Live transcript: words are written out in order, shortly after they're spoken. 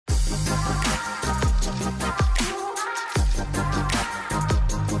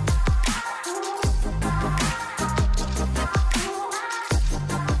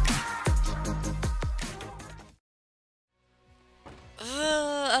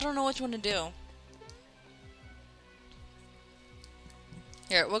don't know which one to do.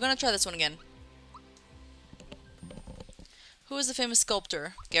 Here, we're gonna try this one again. Who is the famous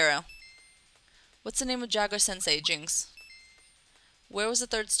sculptor? Gero. What's the name of Jaguar Sensei? Jinx. Where was the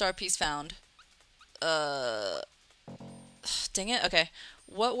third star piece found? Dang it. Okay.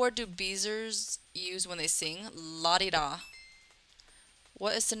 What word do Beezers use when they sing? La-di-da.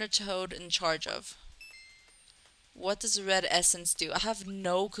 What is Cinder Toad in charge of? What does red essence do? I have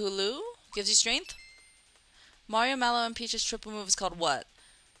no clue. Gives you strength? Mario, Mallow, and Peach's triple move is called what?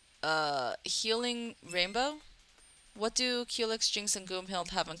 Healing Rainbow? What do Culex, Jinx, and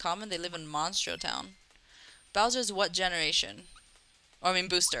Goomhild have in common? They live in Monstro Town. Bowser's what generation? Or I mean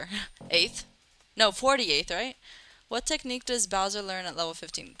booster. 8th? No, 48th, right? What technique does Bowser learn at level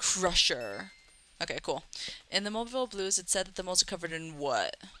 15? Crusher. Okay, cool. In the Mobile Blues, it said that the moles are covered in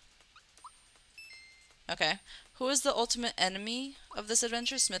what? Okay. Who is the ultimate enemy of this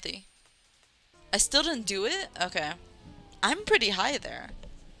adventure? Smithy. I still didn't do it? Okay. I'm pretty high there.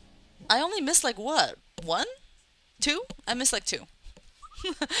 I only missed like what? 1? 2? I missed like 2.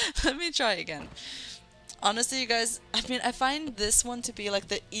 Let me try again. Honestly, you guys, I mean, I find this one to be like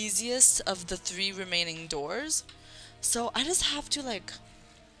the easiest of the 3 remaining doors. So I just have to like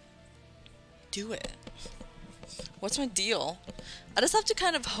do it. What's my deal? I just have to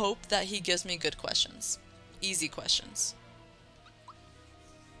kind of hope that he gives me good questions. Easy questions.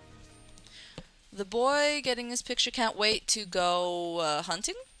 The boy getting his picture can't wait to go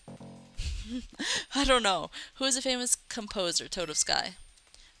hunting? I don't know. Who is a famous composer? Toad of Sky.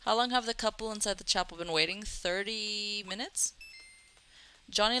 How long have the couple inside the chapel been waiting? 30 minutes?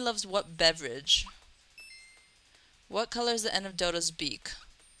 Johnny loves what beverage? What color is the end of Dodo's beak?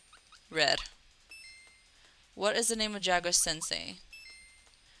 Red. What is the name of Jaguar Sensei?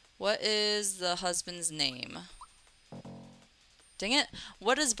 What is the husband's name? Dang it.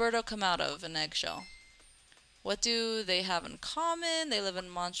 What does Birdo come out of? An eggshell. What do they have in common? They live in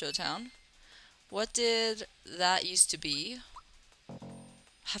Monstro Town. What did that used to be?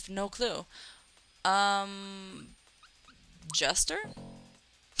 Have no clue. Jester?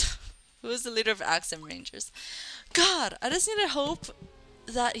 Who is the leader of Axum Rangers? God, I just need to hope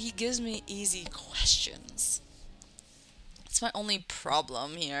that he gives me easy questions. It's my only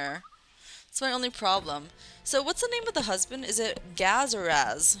problem here. It's my only problem. So what's the name of the husband? Is it Gaz or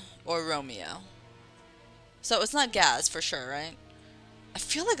Raz? Or Romeo? So it's not Gaz for sure, right? I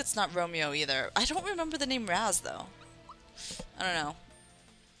feel like it's not Romeo either. I don't remember the name Raz though. I don't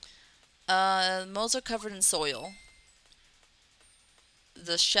know. Moles are covered in soil.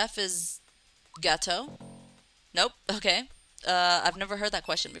 The chef is Gateau. Nope. Okay. I've never heard that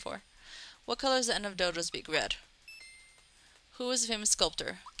question before. What color is the end of Dodo's beak? Red. Who is the famous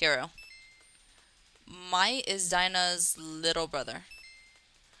sculptor? Gero. Mai is Dinah's little brother.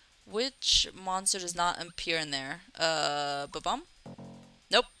 Which monster does not appear in there? Babam?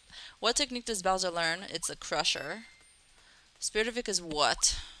 Nope. What technique does Bowser learn? It's a crusher. Spirivic is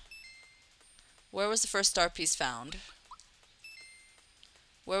what? Where was the first star piece found?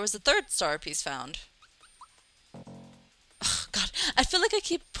 Where was the third star piece found? Oh, God, I feel like I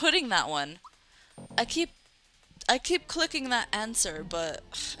keep putting that one. I keep clicking that answer, but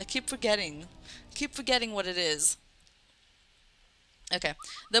I keep forgetting. Keep forgetting what it is. Okay.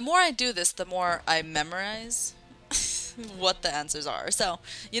 The more I do this, the more I memorize what the answers are. So,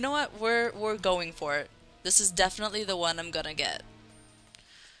 you know what? We're going for it. This is definitely the one I'm gonna get.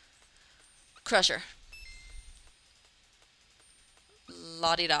 Crusher.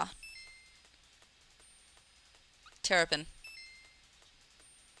 La-di-da. Terrapin.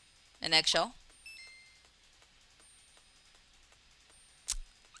 An eggshell.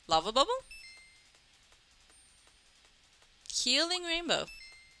 Lava bubble? Healing rainbow.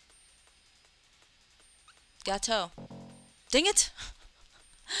 Gateau. Dang it!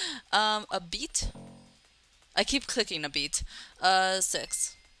 A beat? I keep clicking a beat.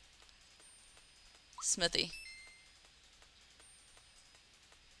 6. Smithy.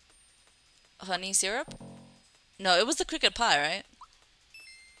 Honey syrup? No, it was the cricket pie, right?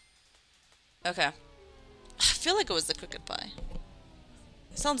 Okay. I feel like it was the cricket pie.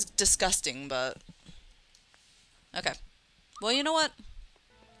 It sounds disgusting, but... Okay. Well, you know what?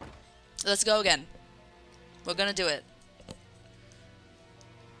 Let's go again. We're gonna do it.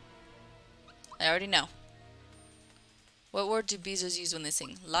 I already know. What word do Beezers use when they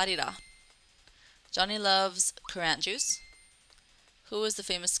sing? La-di-da. Johnny loves currant juice. Who is the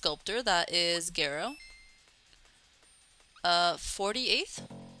famous sculptor? That is Gero. 48th?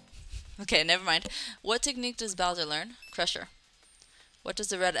 Okay, never mind. What technique does Bowser learn? Crusher. What does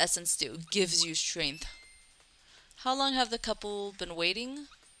the red essence do? Gives you strength. How long have the couple been waiting?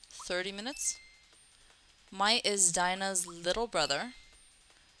 30 minutes. Might is Dinah's little brother.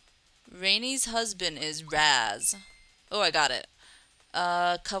 Rainy's husband is Raz. Oh, I got it.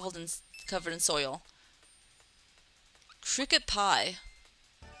 Covered in soil. Cricket pie.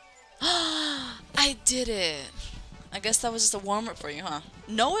 I did it. I guess that was just a warm-up for you, huh?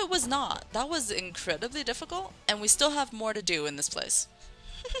 No, it was not. That was incredibly difficult, and we still have more to do in this place.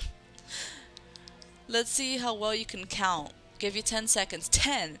 Let's see how well you can count. Give you 10 seconds.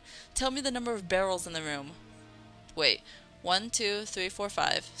 10! Tell me the number of barrels in the room. Wait. 1, 2, 3, 4,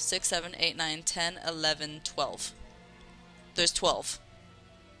 5, 6, 7, 8, 9, 10, 11, 12. There's 12.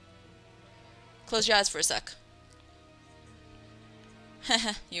 Close your eyes for a sec.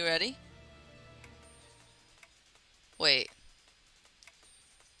 You ready? Wait.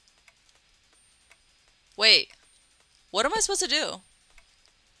 Wait. What am I supposed to do?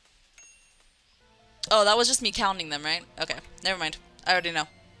 Oh, that was just me counting them, right? Okay, never mind. I already know.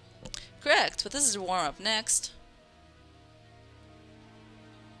 Correct, but this is a warm-up. Next.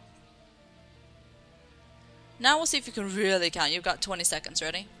 Now we'll see if you can really count. You've got 20 seconds.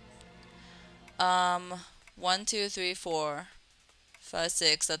 Ready? 1, 2, 3, 4, 5,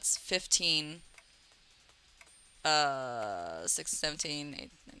 6. That's 15. 6, 17, 8, 9,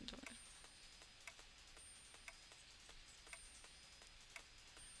 20.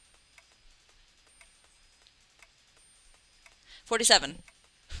 47.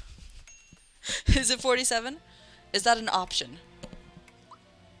 Is it 47? Is that an option?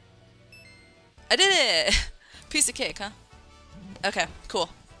 I did it! Piece of cake, huh? Okay, cool.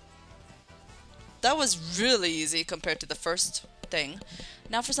 That was really easy compared to the first thing.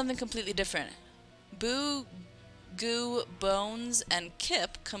 Now for something completely different. Boo, Goo, Bones, and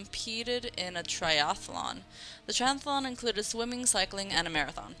Kip competed in a triathlon. The triathlon included swimming, cycling, and a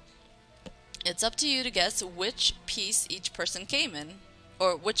marathon. It's up to you to guess which piece each person came in,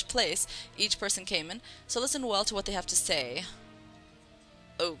 or which place each person came in, so listen well to what they have to say.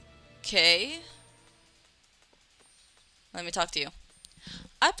 Okay. Let me talk to you.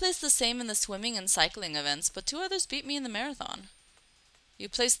 I placed the same in the swimming and cycling events, but 2 others beat me in the marathon. You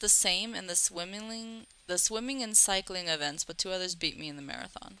placed the same in the swimming and cycling events, but 2 others beat me in the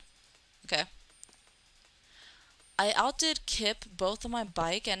marathon. Okay. I outdid Kip both on my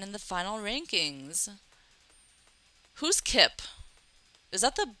bike and in the final rankings. Who's Kip? Is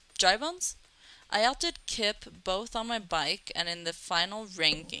that the dry bones? I outdid Kip both on my bike and in the final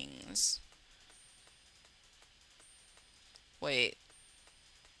rankings. Wait.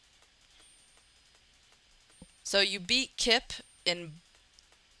 So you beat Kip in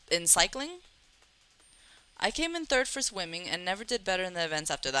cycling? I came in 3rd for swimming and never did better in the events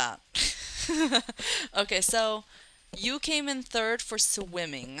after that. Okay, so you came in 3rd for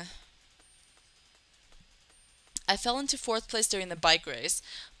swimming. I fell into 4th place during the bike race,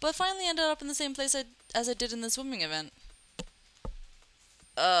 but finally ended up in the same place as I did in the swimming event.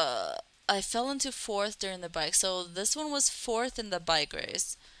 I fell into 4th during the bike, so this one was 4th in the bike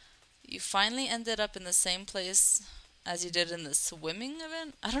race. You finally ended up in the same place as you did in the swimming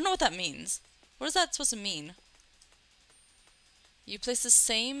event? I don't know what that means. What is that supposed to mean? You placed the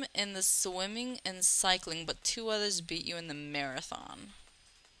same in the swimming and cycling, but 2 others beat you in the marathon.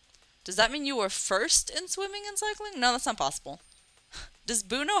 Does that mean you were 1st in swimming and cycling? No, that's not possible. Does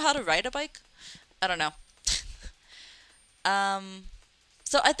Boo know how to ride a bike? I don't know.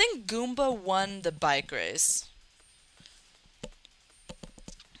 So I think Goomba won the bike race.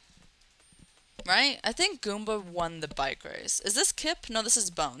 Right? I think Goomba won the bike race. Is this Kip? No, this is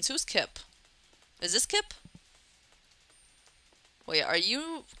Bones. Who's Kip? Is this Kip? Wait, are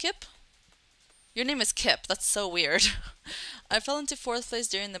you Kip? Your name is Kip. That's so weird. I fell into 4th place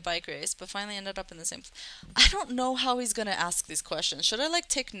during the bike race, but finally ended up in the same place. I don't know how he's gonna ask these questions. Should I, like,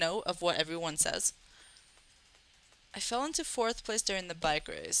 take note of what everyone says? I fell into 4th place during the bike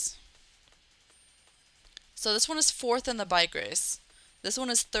race. So this one is 4th in the bike race. This one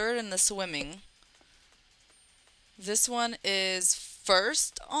is 3rd in the swimming. This one is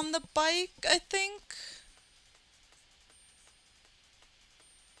 1st on the bike, I think.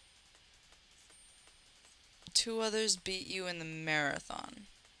 Two others beat you in the marathon.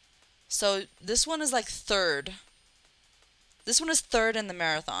 So this one is like 3rd. This one is 3rd in the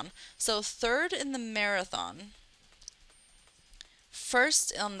marathon. So 3rd in the marathon.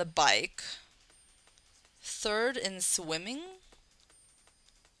 1st on the bike. 3rd in swimming.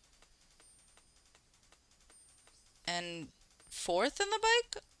 And 4th in the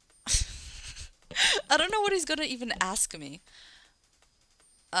bike? I don't know what he's gonna even ask me.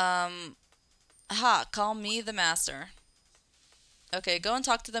 Call me the master. Okay, go and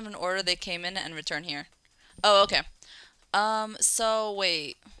talk to them in order they came in and return here. Oh, okay. So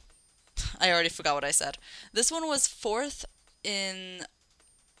wait. I already forgot what I said. This one was fourth in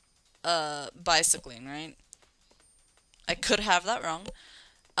bicycling, right? I could have that wrong.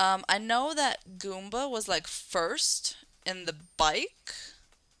 I know that Goomba was like first in the bike.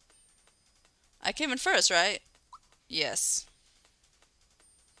 I came in first, right? Yes.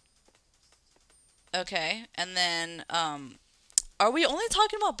 Okay, and then, are we only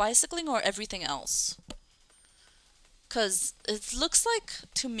talking about bicycling or everything else? Because it looks like,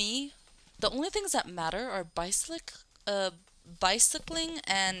 to me, the only things that matter are bicycling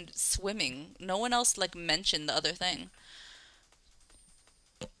and swimming. No one else, like, mentioned the other thing.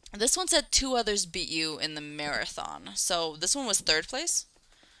 This one said 2 others beat you in the marathon. So, this one was 3rd place?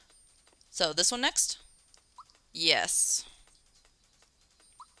 So, this one next? Yes.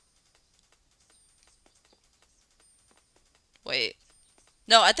 Wait.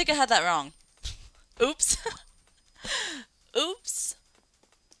 No, I think I had that wrong. Oops. Oops.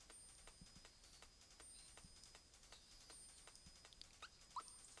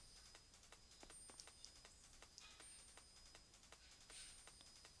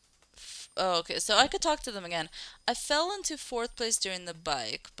 Oh, okay, so I could talk to them again. I fell into 4th place during the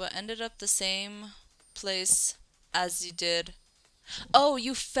bike, but ended up the same place as you did. Oh,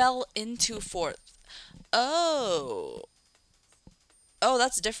 you fell into 4th. Oh. Oh,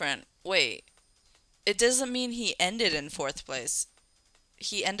 that's different. Wait. It doesn't mean he ended in 4th place.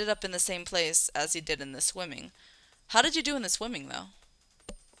 He ended up in the same place as he did in the swimming. How did you do in the swimming, though?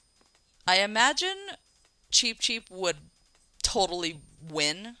 I imagine Cheep Cheep would totally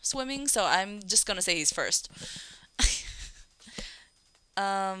win swimming, so I'm just gonna say he's first.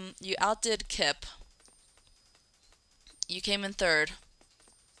 You outdid Kip. You came in 3rd.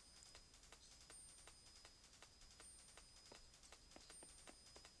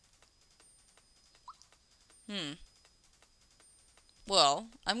 Well,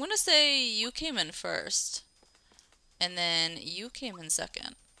 I'm gonna say you came in 1st, and then you came in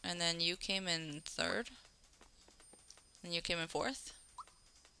 2nd, and then you came in 3rd, and you came in 4th.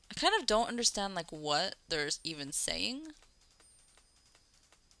 I kind of don't understand, like, what they're even saying.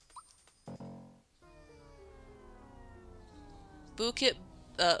 Goo, Kip,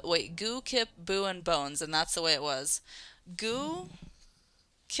 Boo, and Bones, and that's the way it was. Goo,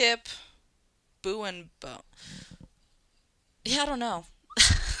 Kip, Boo, and Bone. Yeah, I don't know.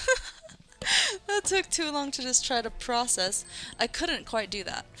 That took too long to just try to process. I couldn't quite do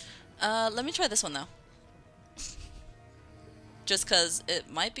that. Let me try this one, though. Just because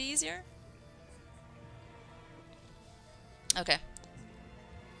it might be easier. Okay.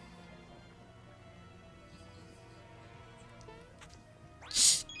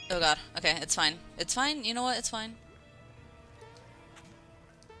 Oh god. Okay, it's fine. It's fine. You know what? It's fine.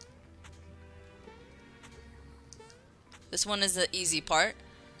 This one is the easy part.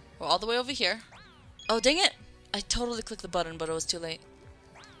 We're all the way over here. Oh, dang it! I totally clicked the button, but it was too late.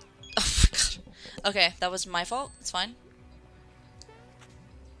 Oh my god. Okay, that was my fault. It's fine.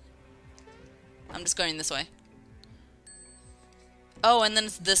 I'm just going this way. Oh, and then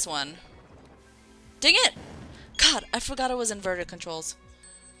it's this one. Dang it! God, I forgot it was inverted controls.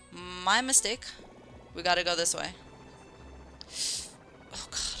 My mistake. We gotta go this way. Oh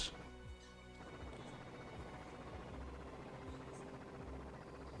god.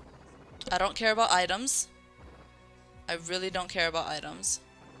 I don't care about items. I really don't care about items.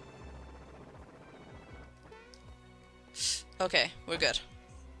 Okay, we're good.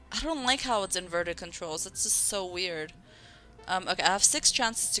 I don't like how it's inverted controls. It's just so weird. Okay, I have 6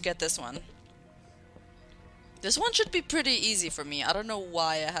 chances to get this one. This one should be pretty easy for me. I don't know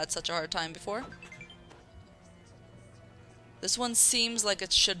why I had such a hard time before. This one seems like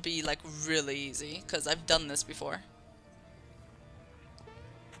it should be, like, really easy, because I've done this before.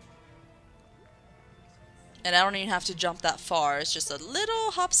 And I don't even have to jump that far. It's just a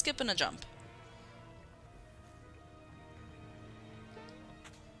little hop, skip, and a jump.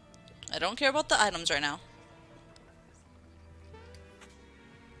 I don't care about the items right now.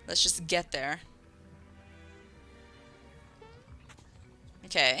 Let's just get there.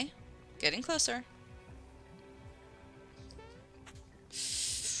 Okay. Getting closer.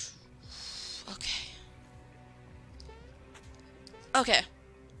 Okay. Okay.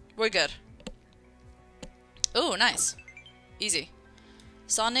 We're good. Ooh, nice. Easy.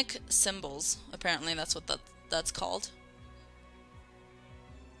 Sonic symbols. Apparently that's what that's called.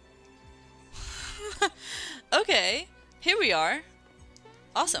 Okay. Here we are.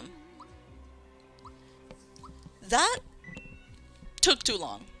 Awesome. That took too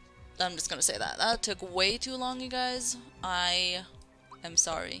long. I'm just gonna say that. That took way too long, you guys. I am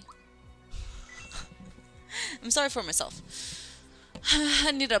sorry. I'm sorry for myself.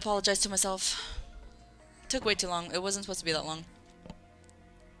 I need to apologize to myself. Took way too long. It wasn't supposed to be that long.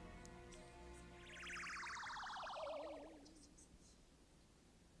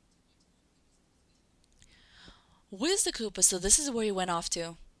 Where's the Koopa? So this is where he went off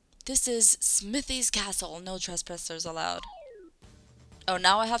to. This is Smithy's castle. No trespassers allowed. Oh,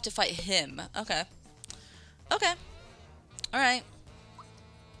 now I have to fight him. Okay. Okay. Alright.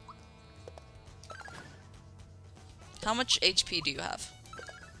 How much HP do you have?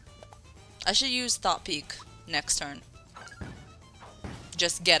 I should use Thought Peak next turn.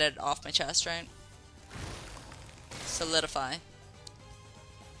 Just get it off my chest, right? Solidify.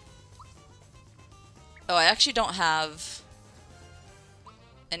 Oh, I actually don't have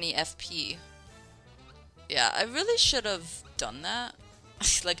any FP. Yeah, I really should have done that.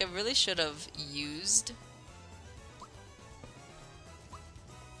 Like, I really should have used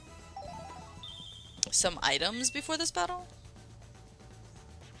some items before this battle.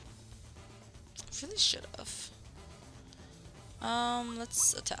 Really should have.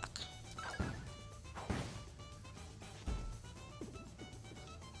 Let's attack.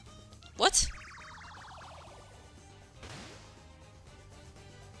 What?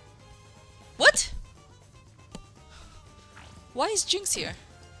 What? Why is Jinx here?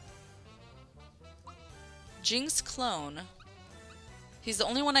 Jinx clone. He's the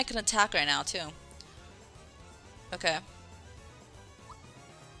only one I can attack right now, too. Okay.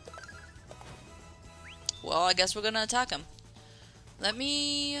 Well, I guess we're gonna attack him. Let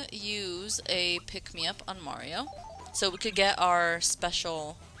me use a pick-me-up on Mario, so we could get our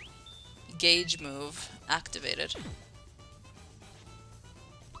special gauge move activated.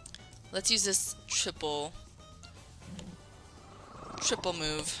 Let's use this triple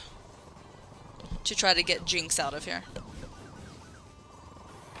move to try to get Jinx out of here.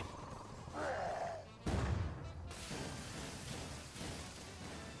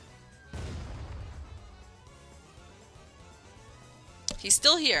 He's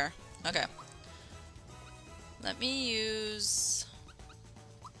still here. Okay. Let me use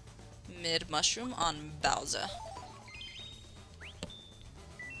mid mushroom on Bowser.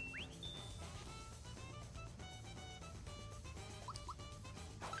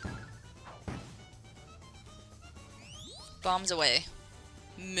 Bombs away.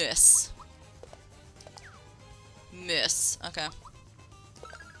 Miss. Miss. Okay.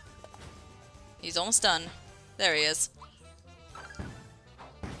 He's almost done. There he is.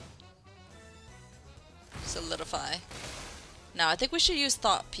 Solidify. Now, I think we should use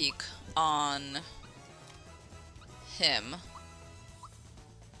Thought Peak on him.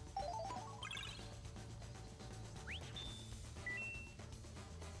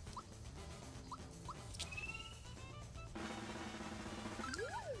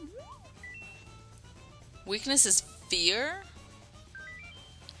 Weakness is fear?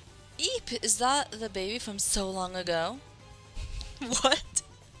 Eep! Is that the baby from so long ago? What?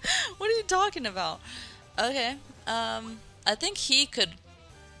 What are you talking about? Okay, I think he could,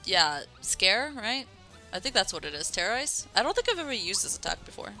 yeah, scare, right? I think that's what it is, terrorize? I don't think I've ever used this attack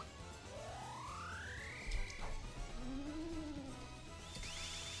before.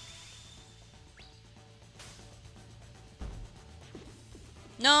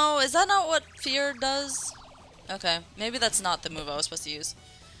 No, is that not what fear does? Okay, maybe that's not the move I was supposed to use.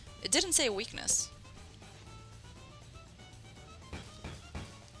 It didn't say weakness.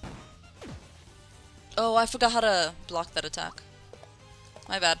 Oh, I forgot how to block that attack.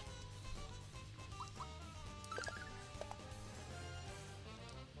 My bad.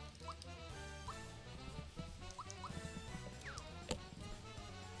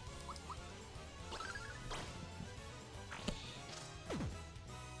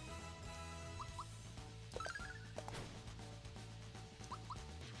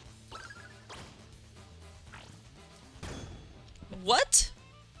 What?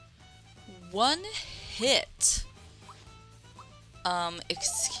 One hit?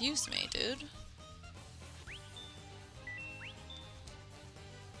 Excuse me, dude.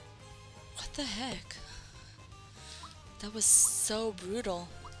 What the heck? That was so brutal.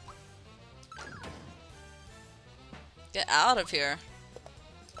 Get out of here.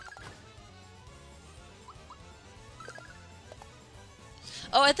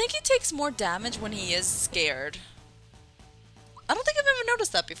 Oh, I think he takes more damage when he is scared. I don't think I've ever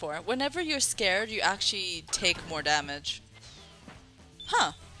noticed that before. Whenever you're scared, you actually take more damage.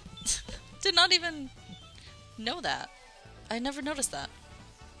 Huh. Did not even know that. I never noticed that.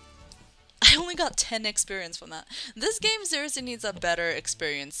 I only got 10 experience from that. This game seriously needs a better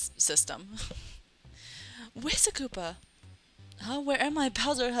experience system. Where's the Koopa? Oh, where am I?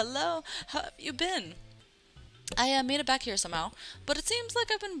 Bowser, hello? How have you been? I made it back here somehow, but it seems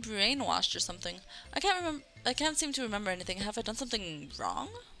like I've been brainwashed or something. I can't seem to remember anything. Have I done something wrong?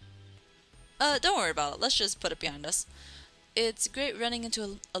 Don't worry about it. Let's just put it behind us. It's great running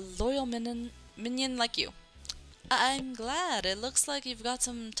into a loyal minion like you. I'm glad. It looks like you've got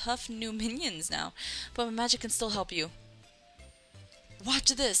some tough new minions now, but my magic can still help you.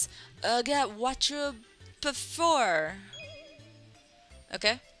 Watch this. Get what you before.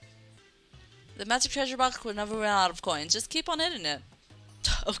 Okay. The magic treasure box will never run out of coins. Just keep on hitting it.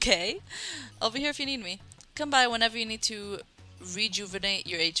 Okay. I'll be here if you need me. Come by whenever you need to rejuvenate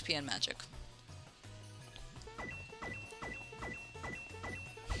your HP and magic.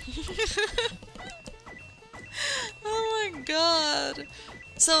 Oh my god.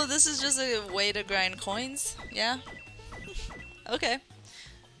 So this is just a way to grind coins? Yeah? Okay.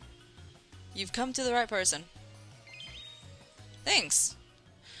 You've come to the right person. Thanks.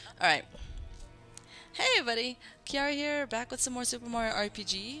 Alright. Hey everybody, Kiara here, back with some more Super Mario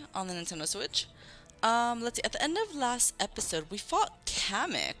RPG on the Nintendo Switch. Let's see, at the end of last episode, we fought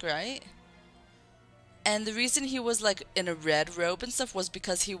Kamek, right? And the reason he was like in a red robe and stuff was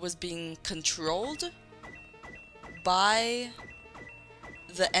because he was being controlled by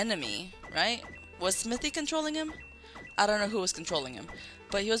the enemy, right? Was Smithy controlling him? I don't know who was controlling him,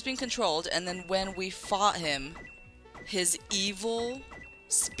 but he was being controlled, and then when we fought him, his evil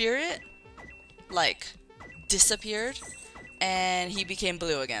spirit like disappeared and he became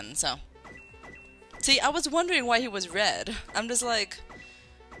blue again. So see, I was wondering why he was red. I'm just like,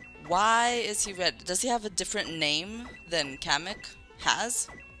 why is he red? Does he have a different name than Kamek has?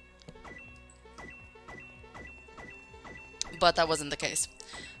 But that wasn't the case.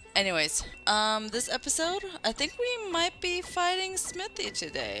 Anyways, this episode, I think we might be fighting Smithy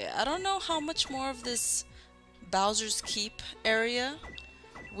today. I don't know how much more of this Bowser's Keep area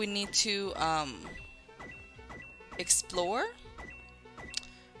we need to explore,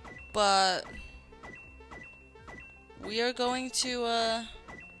 but we are going to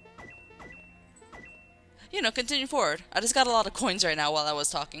you know, continue forward. I just got a lot of coins right now while I was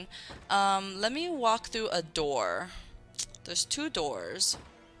talking. Let me walk through a door. There's two doors.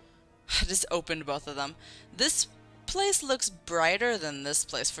 I just opened both of them. This place looks brighter than this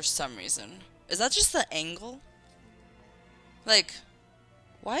place for some reason. Is that just the angle? Like,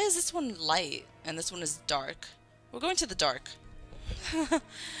 why is this one light and this one is dark? We're going to the dark.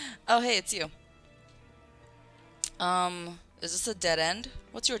 Oh, hey, it's you. Is this a dead end?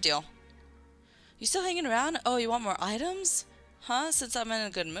 What's your deal? You still hanging around? Oh, you want more items? Huh? Since I'm in a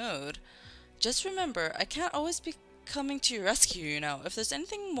good mood. Just remember, I can't always be coming to your rescue, you know. If there's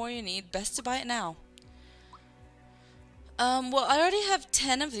anything more you need, best to buy it now. Well, I already have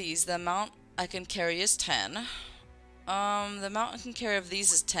 10 of these. The amount I can carry is 10. The amount I can carry of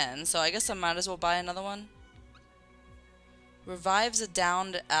these is 10, so I guess I might as well buy another one. Revives a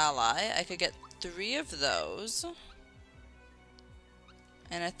downed ally. I could get 3 of those.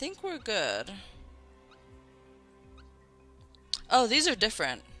 And I think we're good. Oh, these are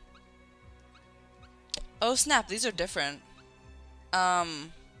different. Oh snap, these are different. They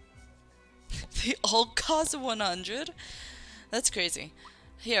all cost 100? That's crazy.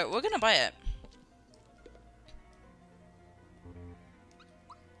 Here, we're gonna buy it.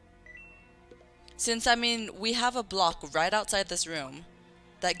 Since, I mean, we have a block right outside this room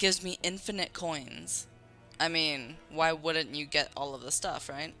that gives me infinite coins. I mean, why wouldn't you get all of the stuff,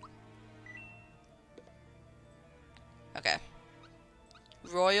 right? Okay.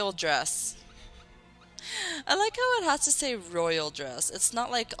 Royal dress. I like how it has to say royal dress. It's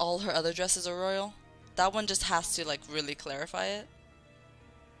not like all her other dresses are royal. That one just has to, like, really clarify it.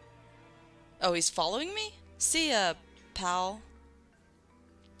 Oh, he's following me? See ya, pal.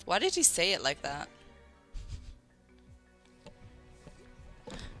 Why did he say it like that?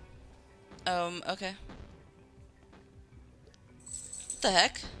 Okay. What the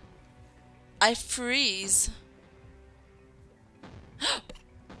heck? I freeze.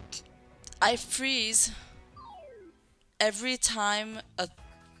 I freeze every time a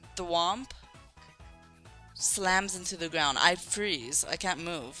thwomp slams into the ground. I freeze. I can't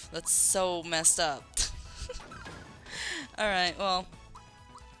move. That's so messed up. Alright, well,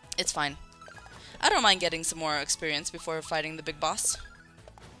 it's fine. I don't mind getting some more experience before fighting the big boss.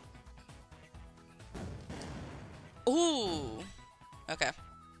 Ooh. Okay.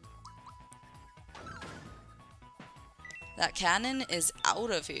 That cannon is out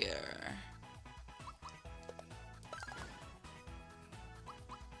of here.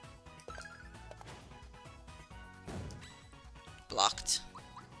 Blocked.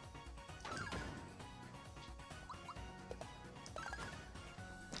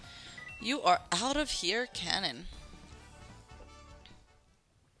 You are out of here, cannon.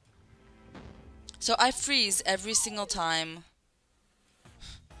 So I freeze every single time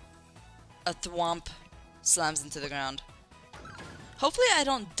a thwomp slams into the ground. Hopefully I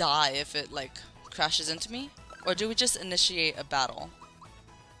don't die if it, like, crashes into me. Or do we just initiate a battle?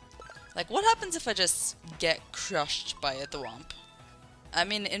 Like, what happens if I just get crushed by a thwomp? I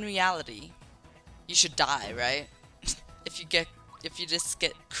mean, in reality, you should die, right? if you just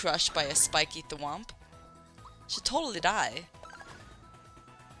get crushed by a spiky thwomp, you should totally die.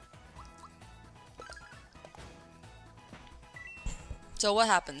 So what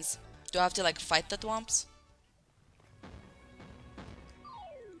happens? Do I have to, like, fight the thwomps?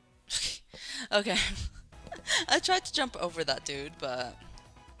 Okay. I tried to jump over that dude, but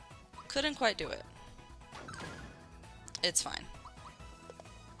couldn't quite do it. It's fine.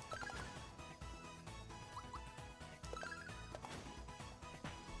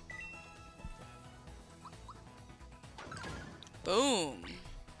 Boom!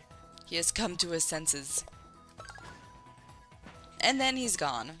 He has come to his senses. And then he's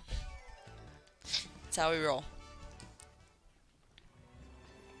gone. That's how we roll.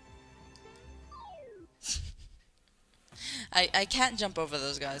 I can't jump over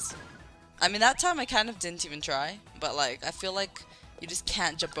those guys. I mean, that time I kind of didn't even try, but like, I feel like you just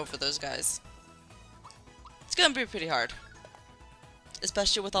can't jump over those guys. It's gonna be pretty hard.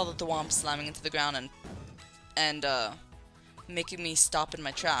 Especially with all the thwomps slamming into the ground and making me stop in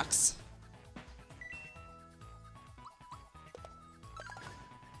my tracks.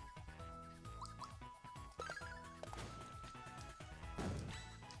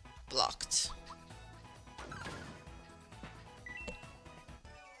 Blocked.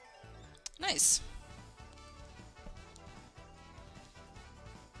 Nice.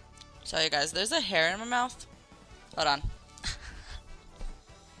 Sorry guys, there's a hair in my mouth. Hold on.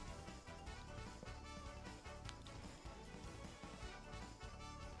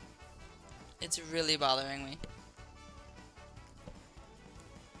 It's really bothering me.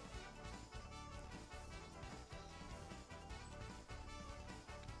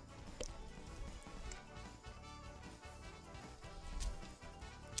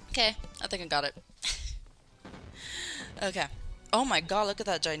 Okay, I think I got it. Okay. Oh my god, look at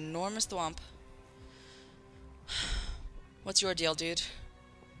that ginormous thwomp. What's your deal, dude?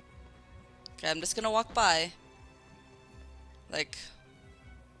 Okay, I'm just gonna walk by. Like,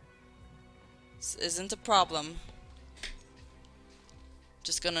 this isn't a problem.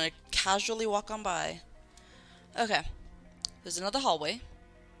 Just gonna casually walk on by. Okay. There's another hallway.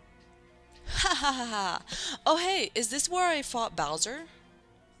 Ha ha ha ha. Oh hey, is this where I fought Bowser?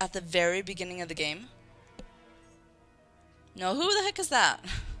 At the very beginning of the game? No, who the heck is that?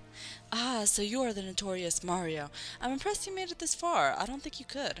 Ah, so you are the notorious Mario. I'm impressed you made it this far. I don't think you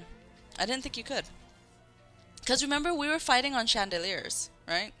could. I didn't think you could. Because remember, we were fighting on chandeliers,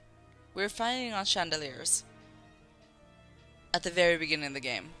 right? We were fighting on chandeliers. At the very beginning of the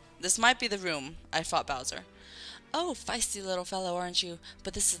game. This might be the room I fought Bowser. Oh, feisty little fellow, aren't you?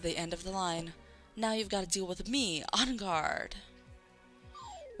 But this is the end of the line. Now you've got to deal with me, on guard.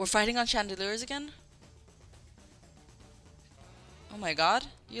 We're fighting on chandeliers again? Oh my god,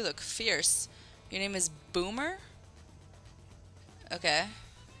 you look fierce. Your name is Boomer? Okay.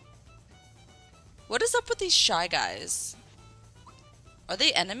 What is up with these shy guys? Are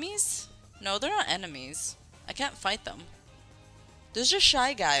they enemies? No, they're not enemies. I can't fight them. There's a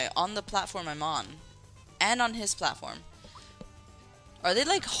shy guy on the platform I'm on. And on his platform. Are they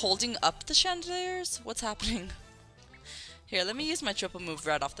like holding up the chandeliers? What's happening? Here, let me use my triple move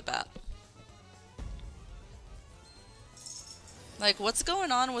right off the bat. Like, what's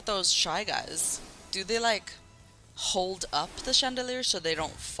going on with those shy guys? Do they like hold up the chandelier so they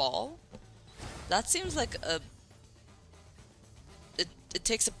don't fall? That seems like a... It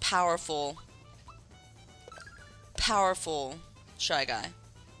takes a powerful shy guy.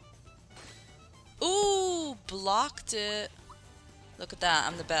 Ooh, blocked it. Look at that,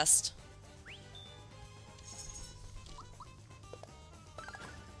 I'm the best.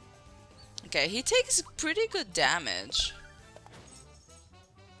 Okay, he takes pretty good damage.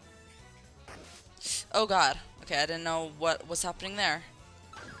 Oh god. Okay, I didn't know what was happening there.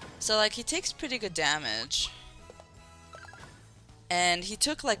 So, like, he takes pretty good damage. And he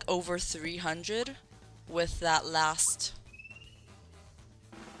took, like, over 300 with that last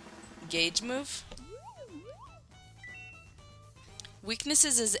gauge move.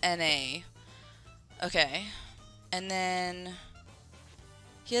 Weaknesses is NA. Okay. And then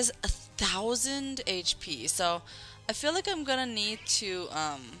he has 1,000 HP. So, I feel like I'm gonna need to,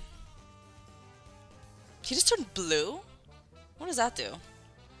 He just turned blue? What does that do?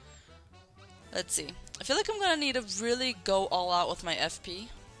 Let's see. I feel like I'm gonna need to really go all out with my FP.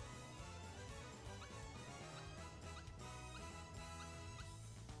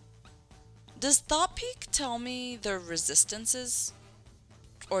 Does Thought Peak tell me their resistances?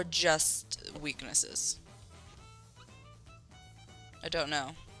 Or just weaknesses? I don't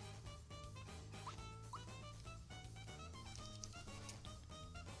know.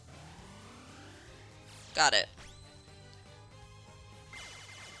 Got it.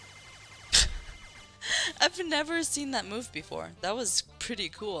 I've never seen that move before. That was pretty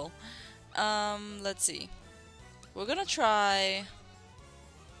cool. Let's see. We're gonna try...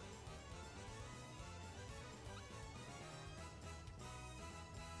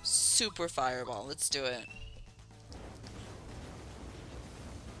 Super Fireball. Let's do it.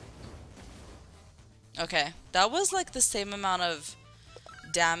 Okay, that was like the same amount of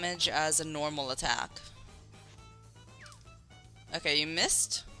damage as a normal attack. Okay, you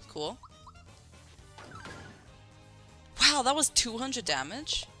missed. Cool. Wow, that was 200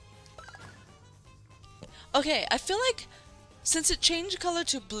 damage? Okay, I feel like since it changed color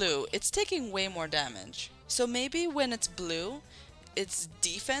to blue, it's taking way more damage. So maybe when it's blue, its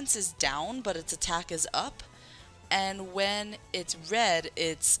defense is down, but its attack is up. And when it's red,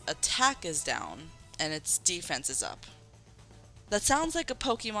 its attack is down, and its defense is up. That sounds like a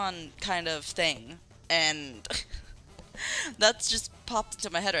Pokemon kind of thing. And that's just popped into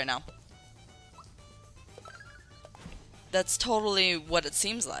my head right now. That's totally what it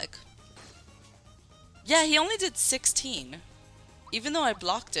seems like. Yeah, he only did 16. Even though I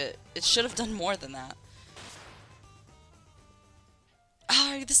blocked it, it should have done more than that.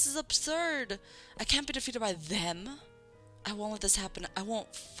 Ah, this is absurd. I can't be defeated by them. I won't let this happen. I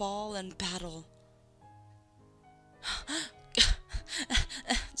won't fall in battle.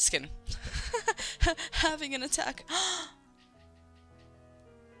 Just kidding. Having an attack.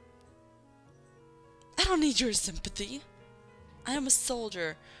 I don't need your sympathy. I am a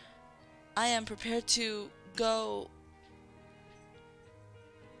soldier. I am prepared to go...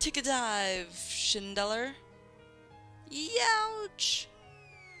 Take a dive, Shindeller. Youch!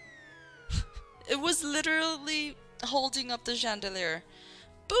 It was literally holding up the chandelier.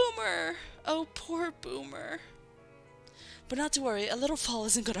 Boomer! Oh, poor Boomer. But not to worry, a little fall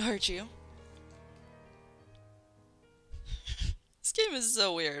isn't gonna hurt you. This game is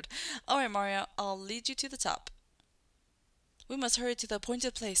so weird. Alright, Mario, I'll lead you to the top. We must hurry to the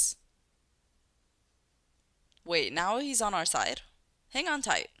appointed place. Wait, now he's on our side? Hang on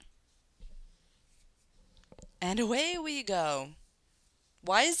tight. And away we go.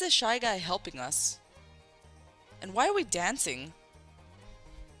 Why is this shy guy helping us? And why are we dancing?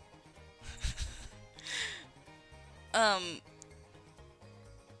 I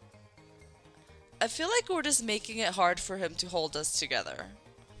feel like we're just making it hard for him to hold us together.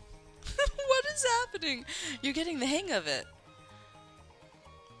 What is happening? You're getting the hang of it.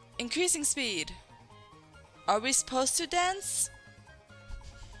 Increasing speed. Are we supposed to dance?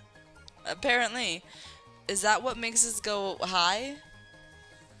 Apparently. Is that what makes us go high?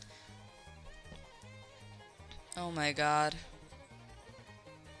 Oh my god.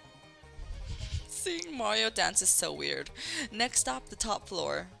 Seeing Mario dance is so weird. Next stop, the top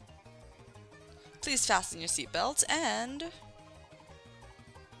floor. Please fasten your seatbelts and...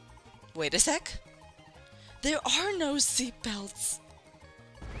 Wait a sec. There are no seatbelts.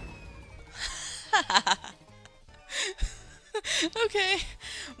 Okay,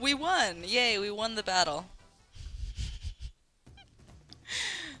 we won. Yay, we won the battle.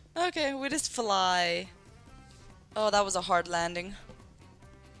 Okay, we just fly. Oh, that was a hard landing.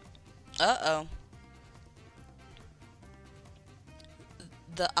 Uh-oh.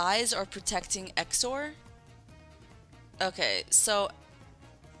 The eyes are protecting Exor? Okay, so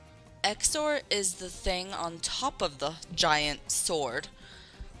Exor is the thing on top of the giant sword.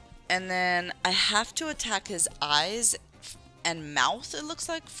 And then I have to attack his eyes and mouth, it looks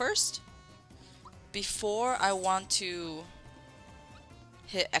like, first. Before I want to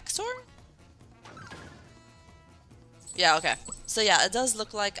hit Exor? Yeah, okay. So yeah, it does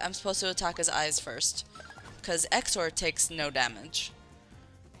look like I'm supposed to attack his eyes first. Because Exor takes no damage.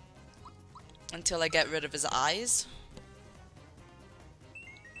 Until I get rid of his eyes.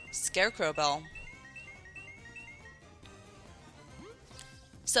 Scarecrow Bell.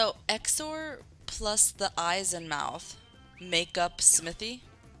 So, Exor plus the eyes and mouth make up Smithy.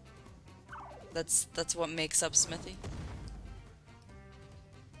 That's what makes up Smithy.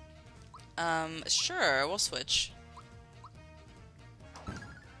 Sure, we'll switch.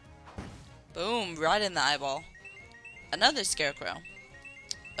 Boom, right in the eyeball. Another Scarecrow.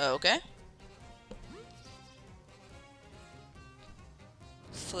 Okay.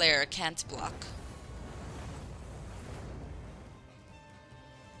 Flare can't block.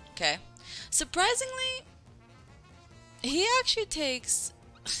 Okay. Surprisingly, he actually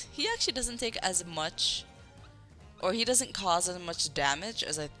doesn't take as much, or he doesn't cause as much damage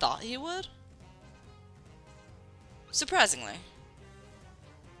as I thought he would. Surprisingly.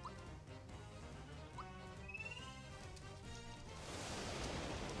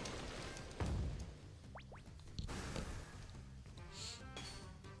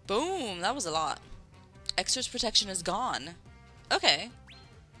 Boom, that was a lot. Exor's protection is gone. Okay.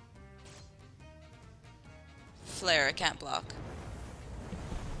 Flare, can't block.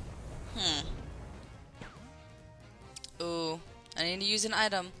 Ooh, I need to use an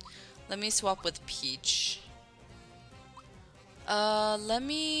item. Let me swap with Peach. Let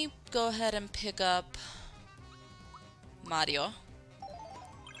me go ahead and pick up Mario.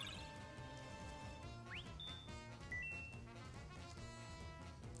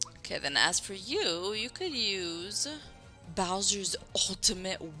 Okay, then as for you, you could use Bowser's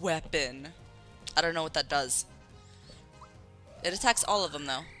ultimate weapon. I don't know what that does. It attacks all of them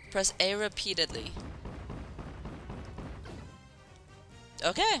though. Press A repeatedly.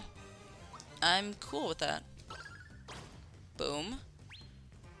 Okay. I'm cool with that. Boom.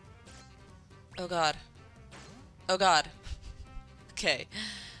 Oh god. Oh god. Okay.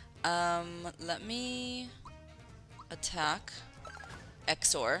 Let me attack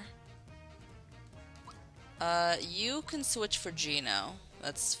Exor. You can switch for Geno.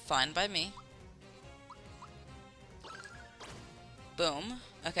 That's fine by me. Boom.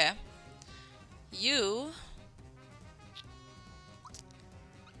 Okay. You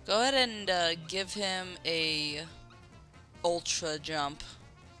go ahead and give him a ultra jump.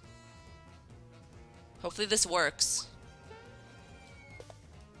 Hopefully this works.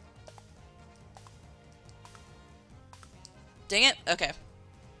 Dang it. Okay.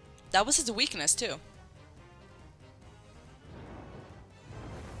 That was his weakness too.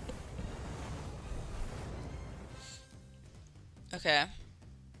 Okay.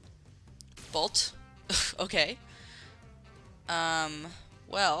 Bolt. Okay.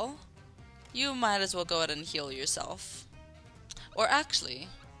 Well, you might as well go ahead and heal yourself. Or actually,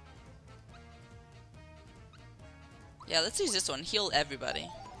 yeah, let's use this one. Heal everybody.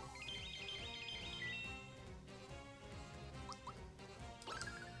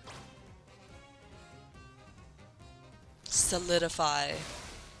 Solidify.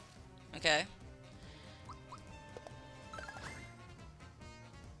 Okay.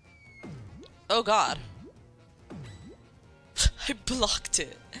 Oh god. I blocked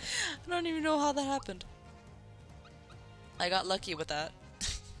it. I don't even know how that happened. I got lucky with that.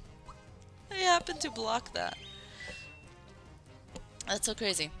 I happened to block that. That's so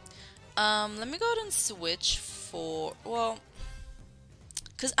crazy. Let me go ahead and switch for... Well,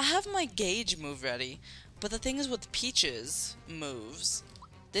 because I have my gauge move ready. But the thing is with Peach's moves,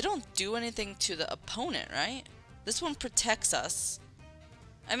 they don't do anything to the opponent, right? This one protects us.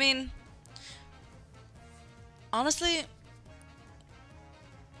 I mean, honestly,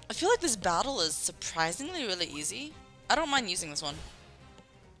 I feel like this battle is surprisingly really easy. I don't mind using this one.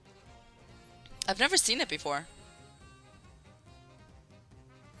 I've never seen it before.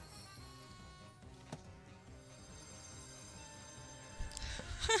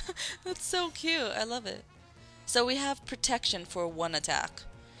 That's so cute. I love it. So we have protection for one attack.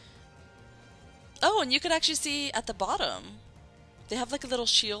 Oh, and you could actually see at the bottom, they have like a little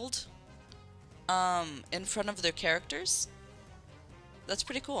shield in front of their characters. That's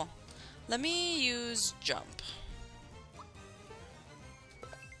pretty cool. Let me use jump.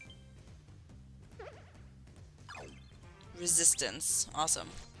 Resistance. Awesome.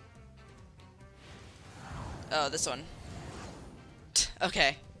 Oh, this one.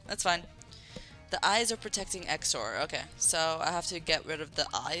 Okay, that's fine. The eyes are protecting Exor. Okay, so I have to get rid of the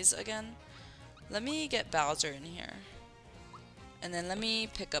eyes again. Let me get Bowser in here. And then let me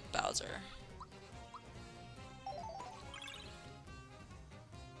pick up Bowser.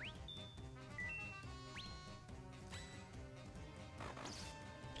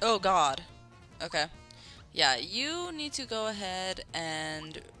 Oh god. Okay. Yeah, you need to go ahead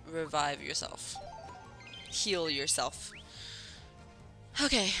and revive yourself. Heal yourself.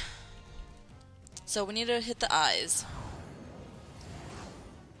 Okay. So we need to hit the eyes.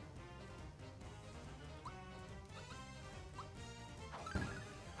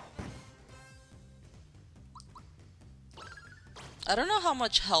 I don't know how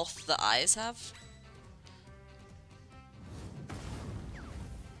much health the eyes have.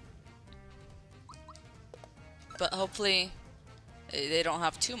 But hopefully they don't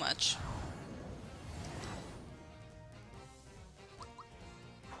have too much.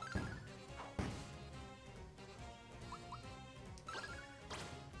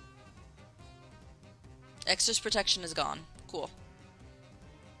 Exor's protection is gone. Cool.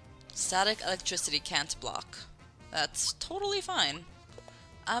 Static electricity can't block. That's totally fine.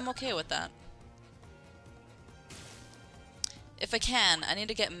 I'm okay with that. If I can, I need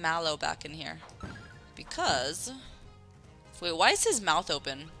to get Mallow back in here. Because... Wait, why is his mouth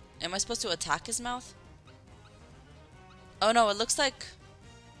open? Am I supposed to attack his mouth? Oh no, it looks like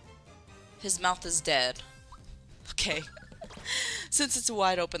his mouth is dead. Okay. Since it's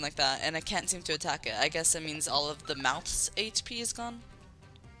wide open like that and I can't seem to attack it, I guess it means all of the mouth's HP is gone.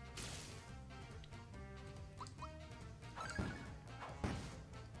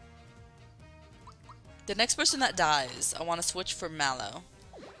 The next person that dies, I want to switch for Mallow.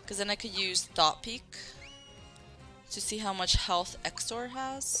 Because then I could use Thought Peek to see how much health Exor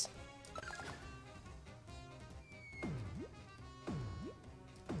has.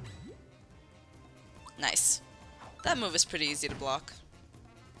 Nice. That move is pretty easy to block.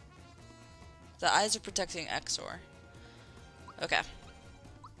 The eyes are protecting Exor. Okay.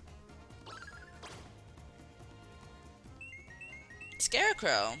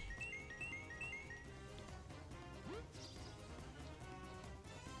 Scarecrow.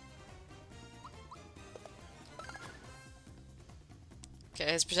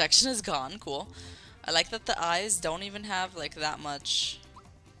 Okay, his protection is gone. Cool. I like that the eyes don't even have like that much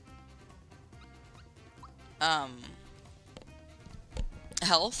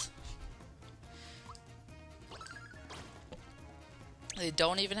health. They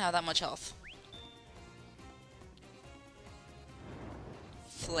don't even have that much health.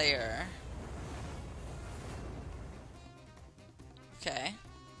 Flare. Okay.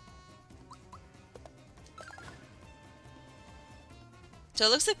 So it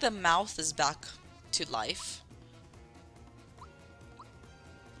looks like the mouth is back to life.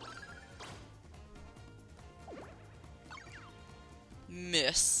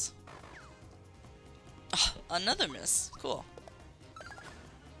 Miss. Oh, another miss. Cool.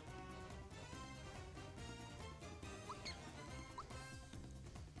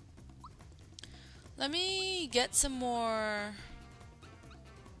 Let me get some more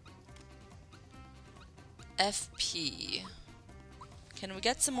FP. Can we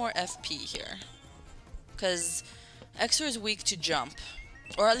get some more FP here? Because Exor is weak to jump.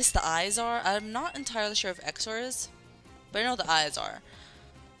 Or at least the eyes are. I'm not entirely sure if Exor is. But I know the eyes are.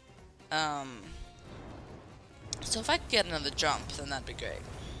 So if I could get another jump, then that'd be great.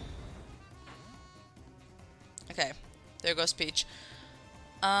 Okay. There goes Peach.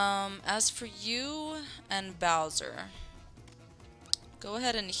 As for you and Bowser, go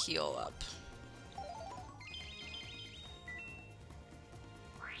ahead and heal up.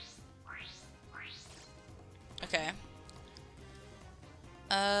 Okay.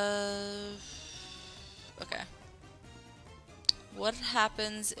 Okay. What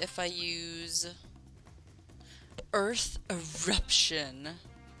happens if I use Earth Eruption?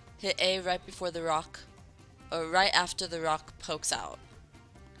 Hit A right before the rock, or right after the rock pokes out.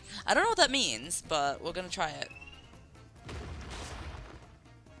 I don't know what that means, but we're gonna try it.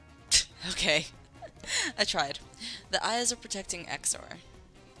 Okay. I tried. The eyes are protecting Exor.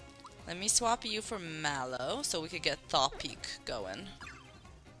 Let me swap you for Mallow so we could get Thought Peek going.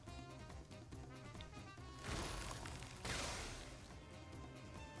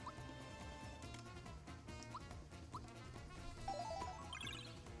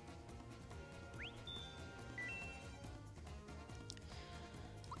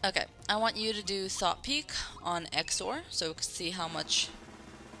 Okay, I want you to do Thought Peek on Exor so we can see how much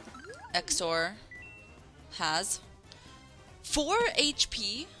Exor has. 4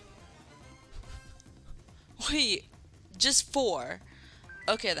 HP? Wait, just 4?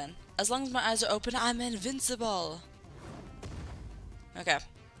 Okay then, as long as my eyes are open, I'm invincible. Okay,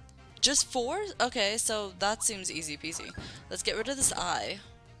 just 4? Okay, so that seems easy peasy. Let's get rid of this eye.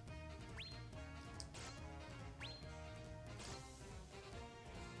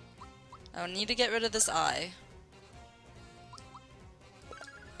 I need to get rid of this eye.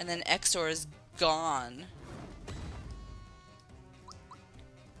 And then Exor is gone.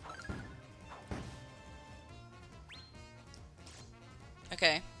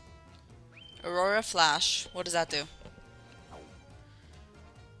 Okay. Aurora Flash. What does that do?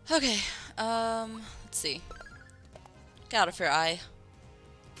 Okay. Let's see. Get out of here, eye.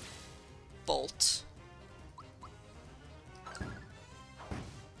 Bolt.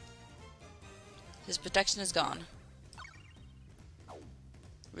 His protection is gone.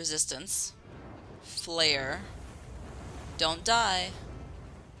 Resistance. Flare. Don't die.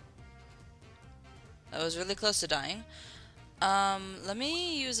 That was really close to dying. Let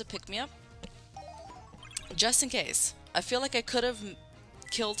me use a pick-me-up. Just in case. I feel like I could have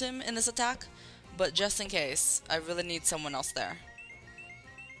killed him in this attack, but just in case, I really need someone else there.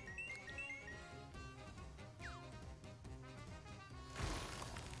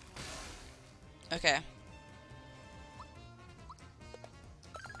 Okay.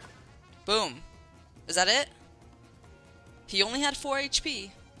 Boom. Is that it? He only had 4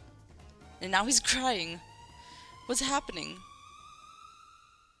 HP. And now he's crying. What's happening?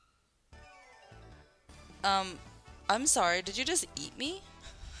 I'm sorry, did you just eat me?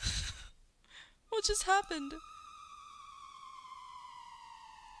 What just happened?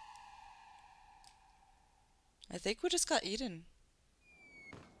 I think we just got eaten.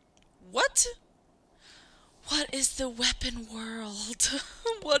 What? What is the weapon world?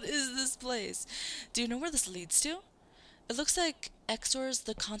 What is this place? Do you know where this leads to? It looks like Exor is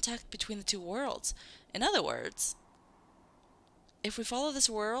the contact between the two worlds. In other words, if we follow this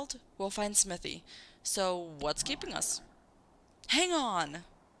world, we'll find Smithy. So what's keeping us? Hang on!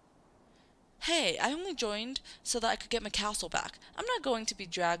 Hey, I only joined so that I could get my castle back. I'm not going to be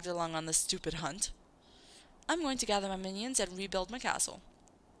dragged along on this stupid hunt. I'm going to gather my minions and rebuild my castle.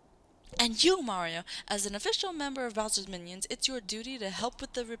 And you, Mario, as an official member of Bowser's Minions, it's your duty to help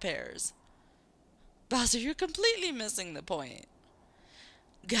with the repairs. Bowser, you're completely missing the point.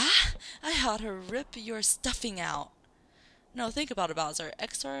 Gah! I ought to rip your stuffing out. No, think about it, Bowser.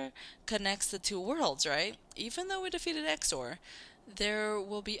 Exor connects the two worlds, right? Even though we defeated Exor, there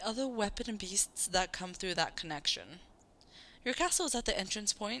will be other weapon and beasts that come through that connection. Your castle is at the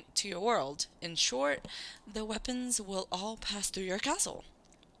entrance point to your world. In short, the weapons will all pass through your castle.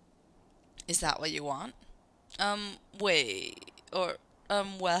 Is that what you want? Well,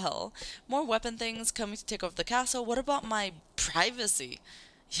 more weapon things coming to take over the castle. What about my privacy?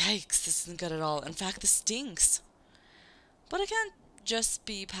 Yikes, this isn't good at all. In fact, this stinks. But I can't just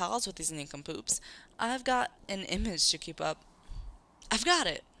be pals with these nincompoops. I've got an image to keep up. I've got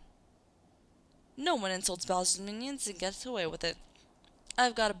it! No one insults Bowser's minions and gets away with it.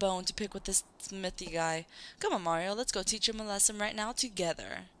 I've got a bone to pick with this Smithy guy. Come on, Mario, let's go teach him a lesson right now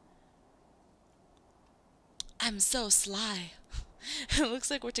together. I'm so sly. It looks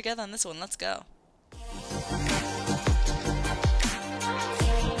like we're together on this one. Let's go.